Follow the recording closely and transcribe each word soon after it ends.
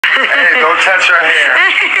Hey, don't touch her hair.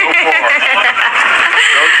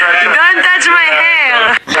 Don't touch my hair.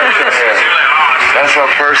 Touch her hair. That's her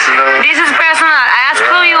personal. This is personal. I asked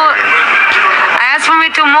for you. I asked for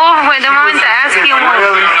me to move when the moment I asked you move.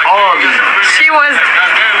 Really on. She was.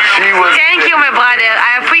 Thank you, getting- my brother.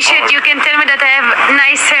 I appreciate you can tell me that I have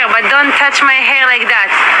nice hair, but don't touch my hair like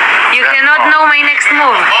that. You cannot know my next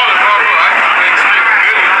move.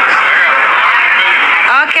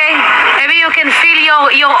 Okay, maybe you can feel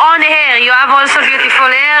your own hair. You have also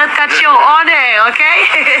beautiful hair. Touch your own hair, okay?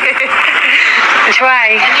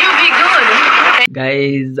 Try. And you'll be good.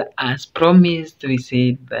 Guys, as promised, we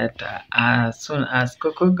said that as soon as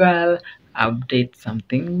Coco Girl updates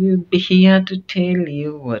something, we'll be here to tell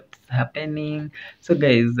you what's happening. So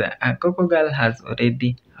guys, Coco Girl has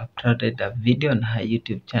already uploaded a video on her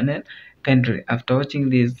YouTube channel. Kindly, after watching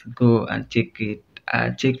this, go and check it.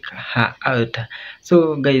 Check her out.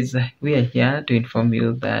 So guys, we are here to inform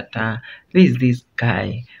you that there is this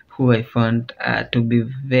guy who I found to be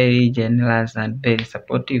very generous and very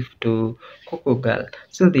supportive to Coco Girl.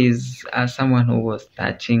 So there's someone who was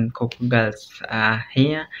touching Coco Girl's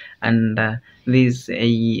hair, and this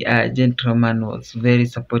gentleman was very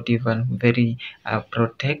supportive and very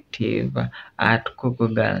protective at Coco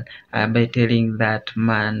Girl by telling that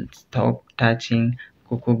man stop touching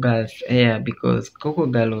Coco Girl's hair, because Coco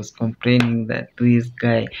Girl was complaining that this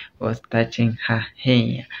guy was touching her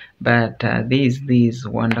hair. But this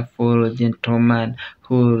wonderful gentleman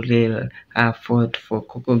who really fought for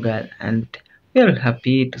Coco Girl, and we're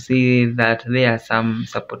happy to see that there are some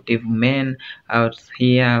supportive men out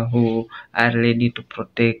here who are ready to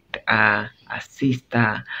protect a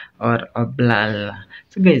sister or a brother.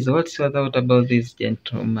 So guys, what's your thought about this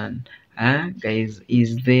gentleman? Guys,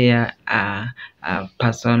 is there a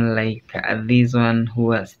person like this one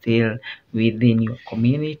who are still within your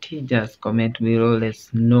community? Just comment below,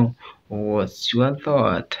 let's know what's your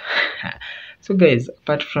thought. So guys,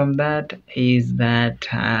 apart from that, is that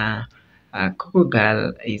Coco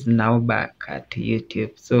Girl is now back at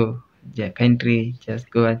YouTube, so kindly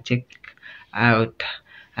just go and check out,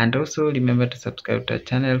 and also remember to subscribe to our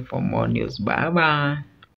channel for more news. Bye bye.